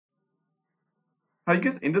Hi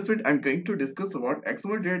guys, in this video I'm going to discuss about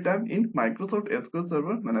XML data type in Microsoft SQL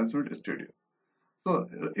Server Management Studio. So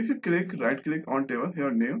if you right click on table,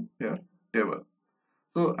 here new, here table.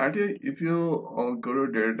 So at here if you go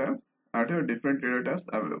to data types, at here different data types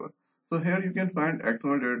available. So here you can find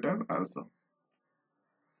XML data type also.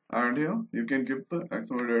 And here you can give the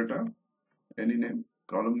XML data type any name,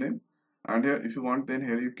 column name. And here if you want, then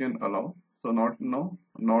here you can allow. So not no,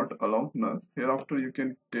 not allow null. Hereafter you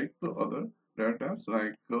can take the other data types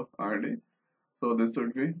like ID. So this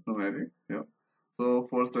should be numeric here. So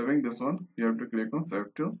for saving this one, you have to click on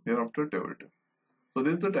save to hereafter table two. So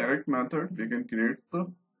this is the direct method. We can create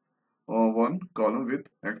the one column with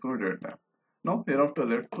XML data type. Now hereafter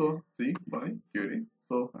let's see by query.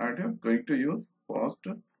 So and here going to use first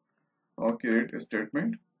create a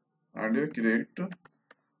statement and here create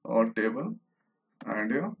or table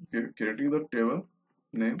and here creating the table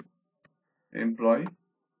name employee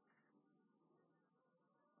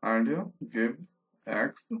and here give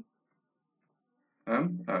XML.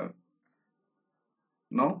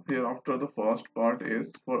 Now hereafter the first part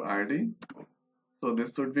is for ID. So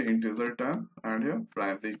this should be integer type and here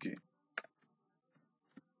primary key.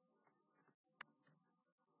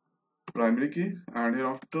 Primary key and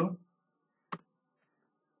hereafter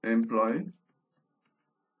employee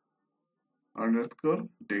underscore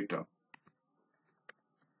data.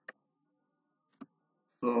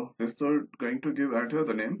 So this is going to give at here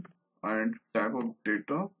the name and type of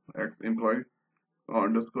data x employee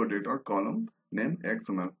underscore data column name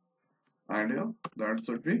XML and here that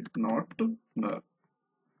should be not null.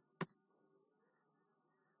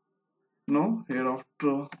 Now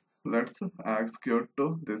hereafter let's execute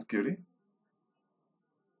this query.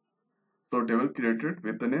 So table created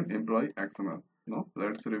with the name employee XML. Now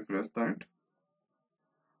let's refresh that.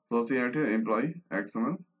 So see at here employee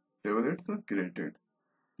XML table it's created.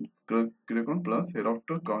 Click on plus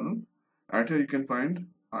hereafter columns. At here you can find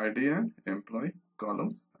ID and employee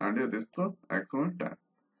columns and here this is the XML tab.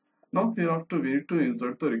 Now hereafter we need to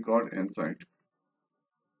insert the record inside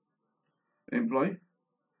employee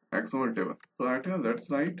XML table. So at here let's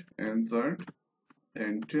write insert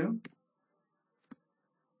into.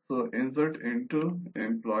 So insert into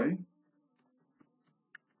employee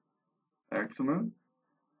XML.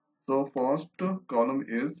 So first column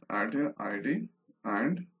is at here ID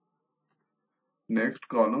and next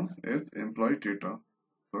column is employee data.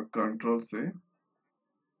 So control C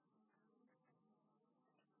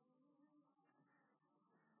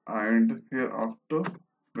and hereafter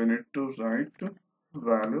we need to write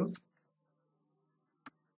values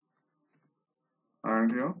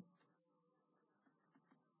and here.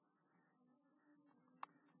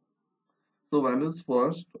 So values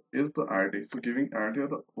first is the ID. So giving at here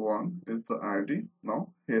the one is the ID.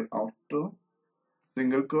 Now hereafter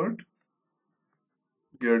single quote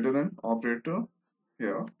greater than operator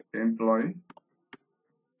here employee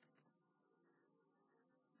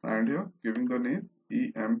and here giving the name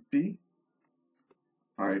EMP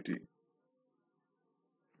ID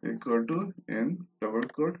equal to in double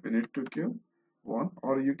quote we need to give 1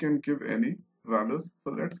 or you can give any values.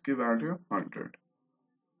 So let's give out here 100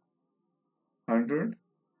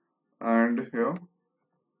 and here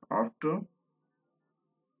after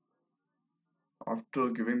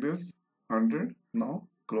giving this 100 now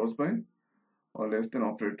close by or less than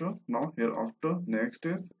operator. Now here after next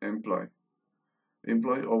is employee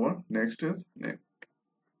over next is name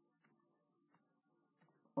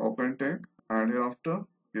open tag and here after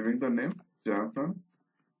giving the name Jason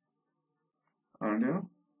and here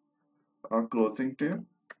a closing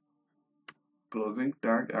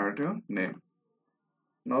tag at your name.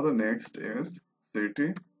 Now the next is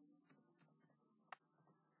city.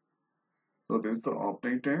 So this is the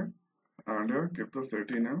opening tag and here give the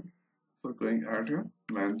city name. So going at here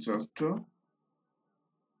Manchester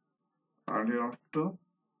and here after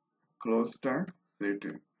close tag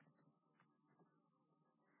city.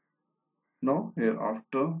 Now here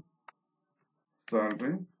after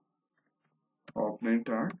salary opening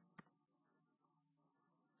tag.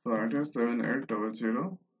 So at here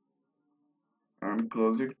 7800 and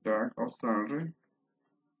closing tag of salary.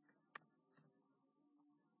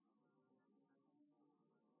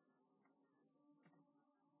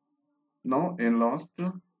 Now in last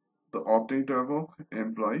the opening tag of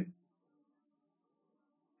employee.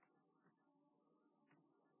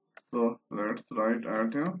 So let's write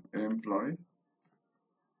at here employee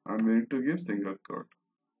and we need to give single quote.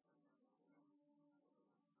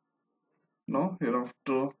 Now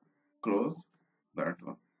hereafter close that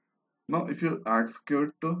one. Now if you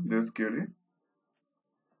execute this query,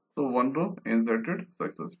 so one row inserted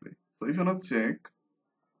successfully. So if you want to check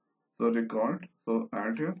the record, So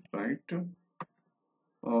add here, write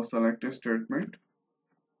select a statement,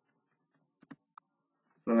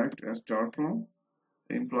 select a start from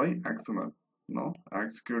employee XML. Now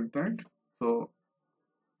execute that. So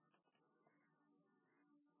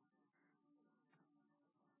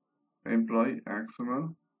employee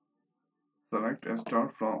XML, select a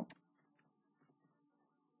start from.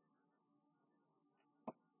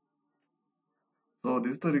 So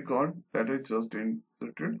this is the record that I just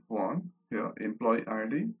inserted. One here, employee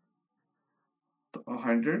ID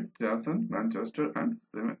 100 Jason Manchester and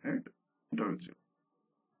 78W.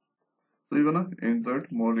 So you're gonna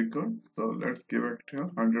insert more record. So let's give it here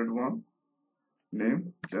 101,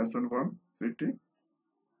 name Jason 1, city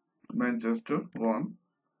Manchester 1,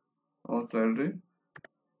 or salary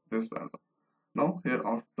this value. Now here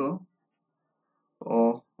after,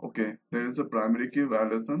 oh okay, there is a primary key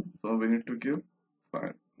validation, so we need to give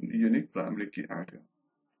unique primary key add here.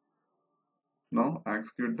 Now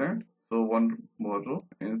execute that. So one more row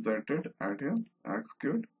inserted add here,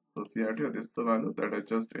 execute. So see add here, this is the value that I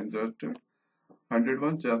just inserted,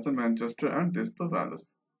 101 Jason Manchester, and this is the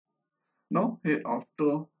values. Now here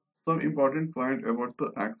after, some important point about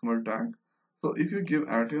the XML tag. So if you give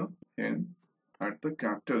add here in at the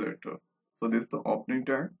capital letter, so this is the opening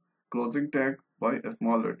tag, closing tag by a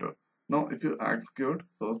small letter. Now if you execute,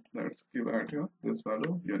 so let's give add here this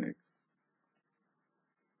value unique.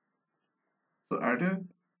 So add here,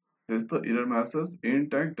 this is the error message,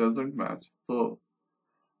 int tag doesn't match. So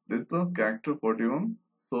this is the character 41.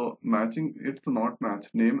 So matching, it's not match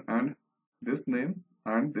name and this name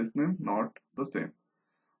not the same.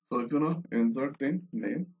 So if you know insert thing,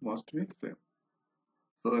 name must be same.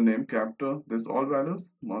 So the name character, this all values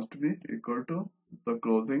must be equal to the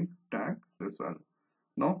closing tag, this value.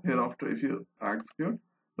 Now hereafter if you execute,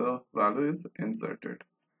 the value is inserted.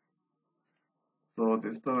 So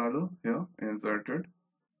this is the value here inserted.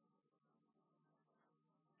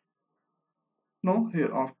 Now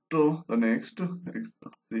hereafter the next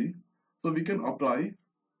see, so we can apply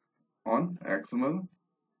on XML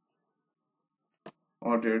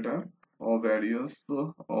or data or various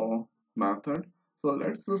or method. So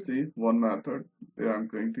let's see one method where I'm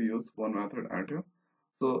going to use one method add here.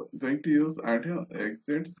 So going to use add here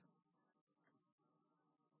exits.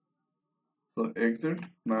 So exit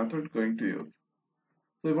method going to use.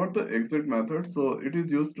 So what the exit method? So it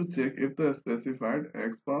is used to check if the specified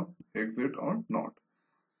X path exit or not.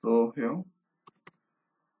 So here,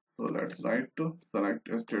 so let's write to select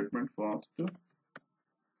a statement first.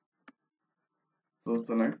 So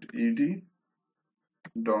select ed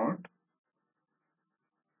dot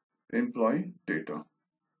employee data.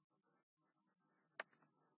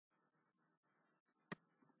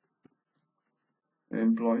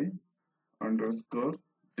 Employee underscore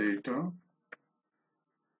data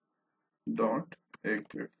dot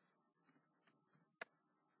exit.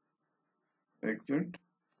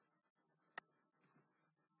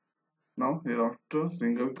 Now hereafter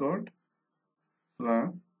single quote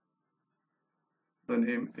slash, the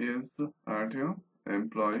name is add here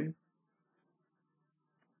employee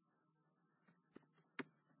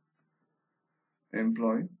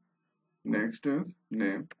next is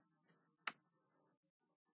name,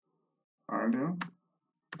 and here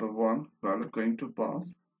the one value going to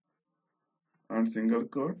pass and single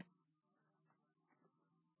quote,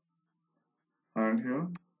 and here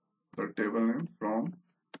the table name from,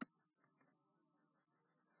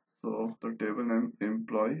 so the table name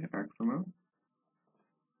employee XML,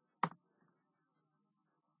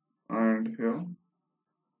 and here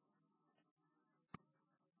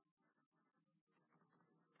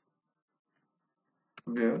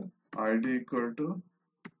where id equal to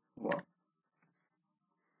 1.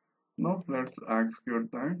 Now let's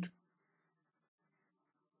execute that.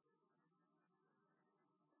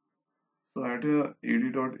 So at here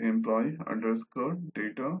ed.employee underscore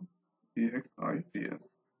data exits,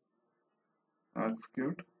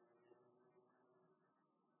 execute.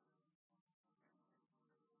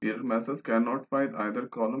 Error message cannot find either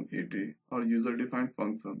column et or user defined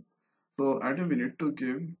function. So at here we need to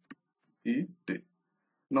give et.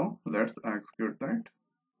 Now let's execute that.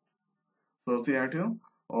 So see at here,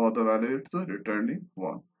 or the value is returning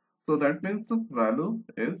 1. So that means the value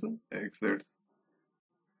is exits.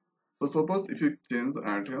 So suppose if you change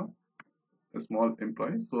at here a small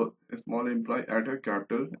employee, so a small employee at a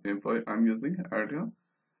capital employee, I'm using at here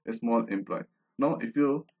a small employee. Now if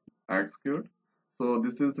you execute, so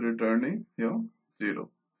this is returning here 0.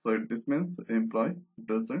 So this means employee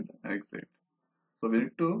doesn't exit. So we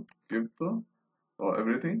need to give the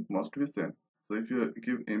everything must be same. So if you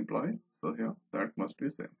give employee, so here that must be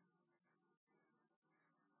same.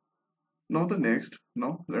 Now the next,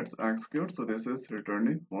 now let's execute. So this is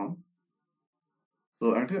returning 1.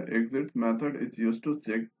 So and here exit method is used to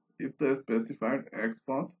check if the specified X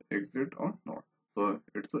path exit or not. So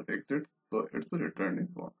it's a exit, so it's a returning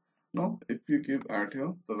 1. Now if you give at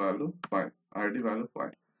here the value 5, ID value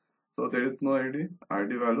 5. So there is no ID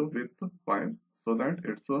value with 5, so that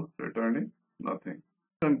it's a returning nothing.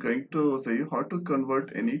 I'm going to show you how to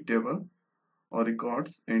convert any table or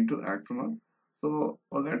records into XML. So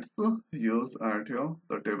let's use at here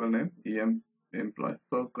the table name em employee.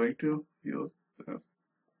 So going to use this.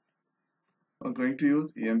 I'm going to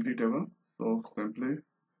use emp table. So simply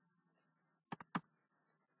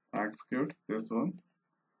execute this one.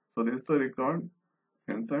 So this is the record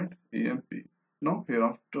inside emp. Now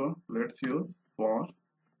hereafter let's use for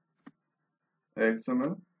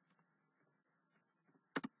XML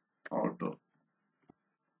auto.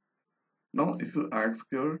 Now if you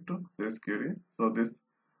execute this query, so this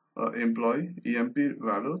employee emp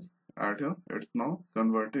values at here, it's now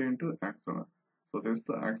converted into XML. So this is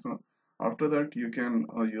the XML. After that you can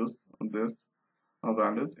use this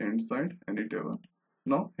values inside any table.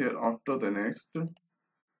 Now here after the next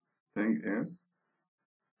thing is,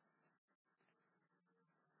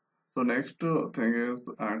 so next thing is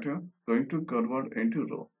at here going to convert into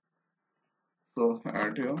row. So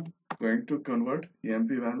at here going to convert emp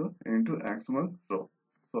value into XML row.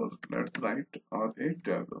 So let's write a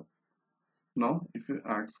table. Now if you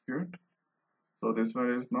execute, so this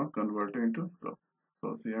value is now converted into row.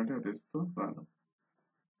 So see here this is the value.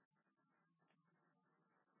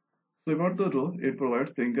 So about the row, it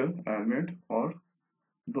provides single element or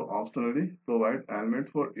the optionally provide element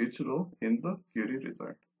for each row in the query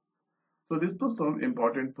result. So this is some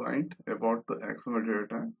important point about the XML data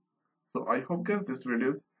type. So I hope guys this video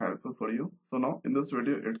is helpful for you. So now in this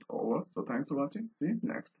video it's over. So thanks for watching. See you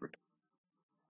next video.